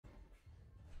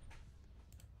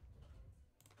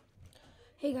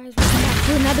Hey guys, welcome back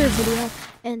to another video,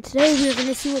 and today we're going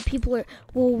to see what people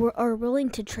are willing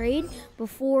to trade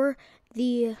before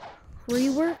the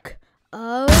rework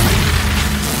of,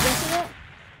 guess what?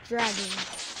 Dragon.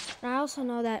 And I also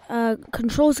know that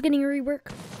Control's getting a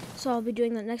rework, so I'll be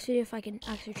doing that next video if I can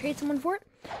actually trade someone for it.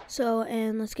 So,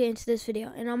 and let's get into this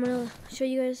video, and I'm going to show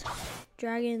you guys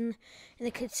Dragon and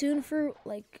the Kitsune fruit,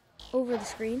 like, over the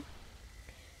screen.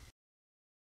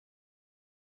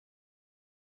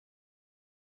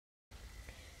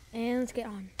 And let's get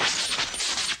on.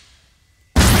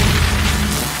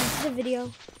 This is a video.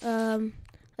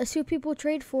 Let's see what people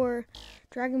trade for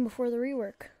Dragon before the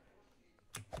rework.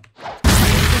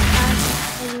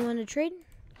 Anyone to trade?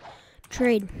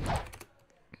 Trade.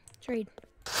 Trade.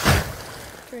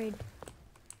 Trade.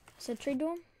 I said trade to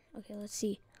him? Okay, let's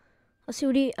see. Let's see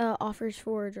what he offers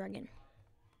for Dragon.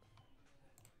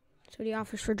 That's what he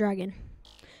offers for Dragon.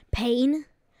 Pain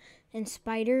and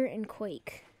Spider and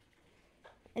Quake.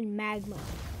 And Magma.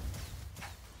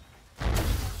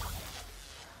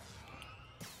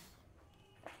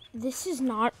 This is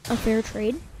not a fair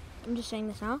trade. I'm just saying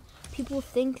this now. People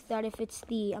think that if it's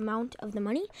the amount of the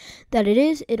money that it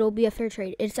is, it'll be a fair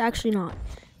trade. It's actually not.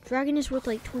 Dragon is worth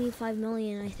like 25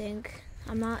 million, I think.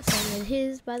 I'm not saying it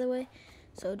is, by the way.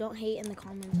 So don't hate in the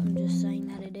comments. I'm just saying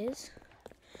that it is.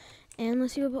 And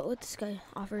let's see what this guy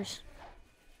offers.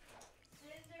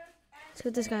 Let's see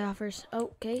what this guy offers.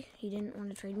 Oh, okay. He didn't want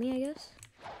to trade me, I guess.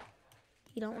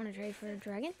 You don't want to trade for a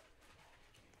Dragon?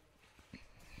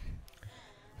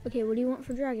 Okay, what do you want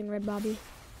for Dragon, Red Bobby?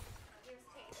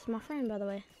 This is my friend, by the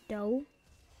way. Doe.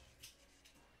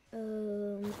 I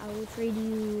will trade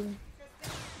you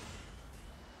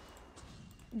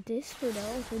this for Doe.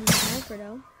 I'll trade you Shadow for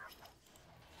Doe.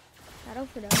 Shadow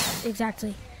for Doe.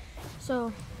 Exactly.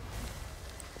 So,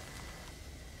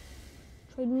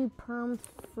 trade me perm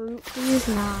fruit, please?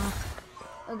 Nah.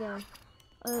 Okay.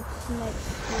 Let's next.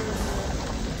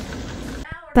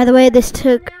 By the way, this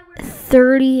took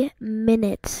 30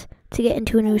 minutes to get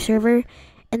into a new server.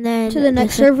 And then to the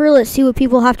next server, let's see what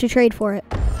people have to trade for it.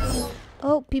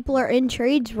 Oh, people are in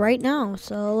trades right now.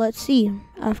 So let's see.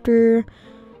 After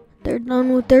they're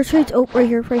done with their trades. Oh, right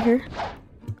here, right here.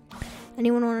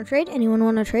 Anyone want to trade? Anyone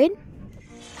want to trade?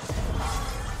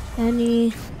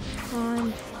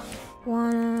 Anyone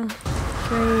wanna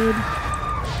trade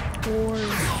for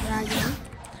Dragon?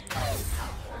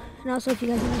 And also, if you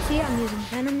guys want to see, I'm using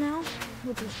Venom now,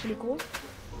 which is pretty cool.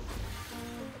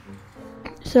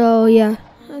 So yeah.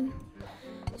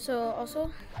 So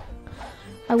also,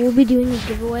 I will be doing a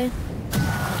giveaway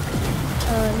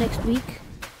next week.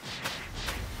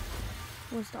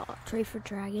 What's the trade for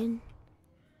Dragon?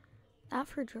 That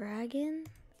for Dragon?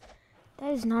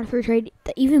 That is not a fair trade.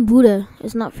 Even Buddha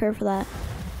is not fair for that.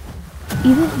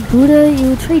 Even Buddha, you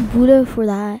would trade Buddha for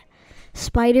that.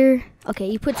 Spider, okay,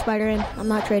 you put Spider in. I'm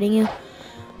not trading you.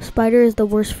 Spider is the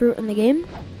worst fruit in the game.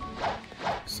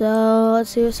 So let's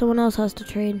see what someone else has to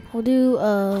trade. We'll do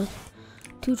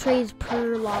 2 trades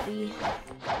per lobby.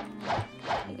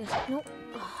 I guess. Nope.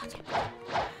 Oh,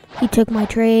 he took my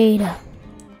trade.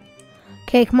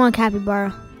 Okay, come on,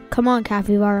 Capybara. Come on,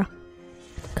 Capybara.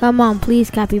 Come on, please,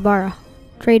 Capybara.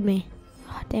 Trade me.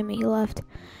 Oh, damn it, he left.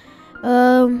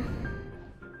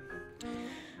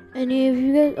 Any of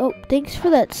you guys? Oh, thanks for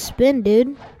that spin,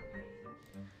 dude.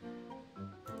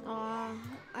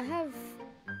 I have.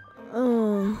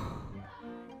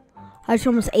 I just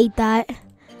almost ate that.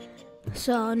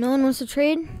 So no one wants to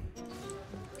trade.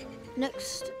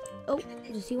 Next. Oh,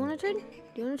 does he want to trade?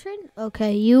 Do you want to trade?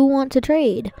 Okay, you want to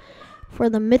trade for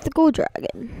the mythical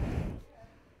dragon.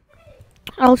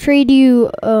 I'll trade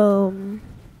you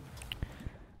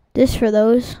this for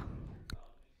those.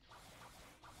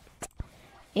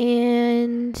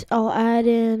 And I'll add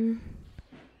in.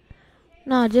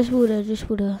 Nah, just Buddha, just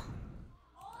Buddha.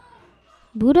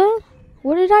 Buddha?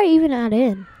 What did I even add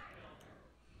in?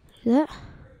 Is that?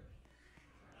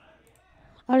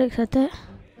 I'd accept that.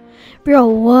 Bro,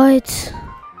 what?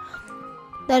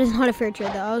 That is not a fair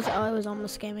trade though. I was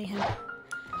almost scamming him.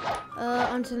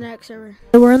 On to the next server.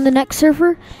 We're on the next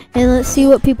server, and let's see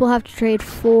what people have to trade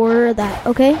for that.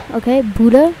 Okay, okay,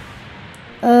 Buddha.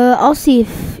 I'll see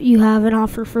if you have an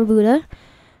offer for Buddha.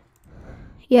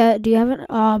 Yeah, do you have it?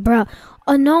 Oh, bro.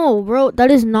 Oh, no, bro. That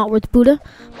is not worth Buddha.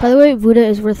 By the way, Buddha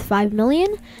is worth 5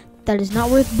 million. That is not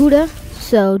worth Buddha,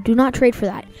 so do not trade for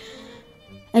that.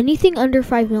 Anything under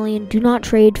 5 million, do not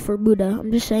trade for Buddha.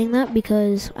 I'm just saying that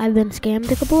because I've been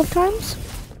scammed a couple of times.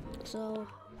 So,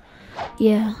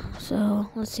 yeah. So,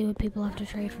 let's see what people have to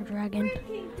trade for Dragon.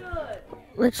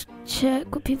 Let's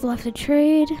check what people have to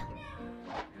trade.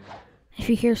 If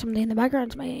you hear something in the background,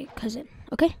 it's my cousin.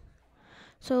 Okay?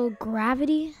 So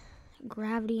gravity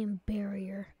and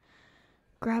barrier.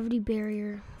 Gravity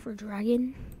barrier for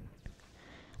dragon.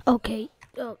 Okay.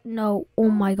 Oh no. Oh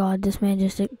my god, this man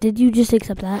did you just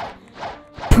accept that?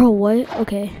 Bro, what?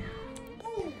 Okay.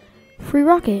 Free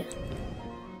rocket.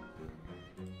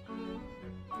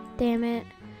 Damn it.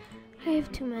 I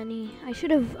have too many. I should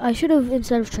have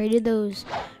instead of traded those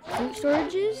fruit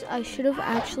storages, I should have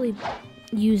actually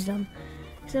used them.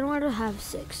 Because I don't want to have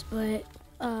 6, but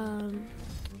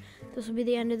this will be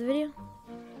the end of the video.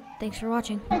 Thanks for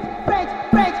watching.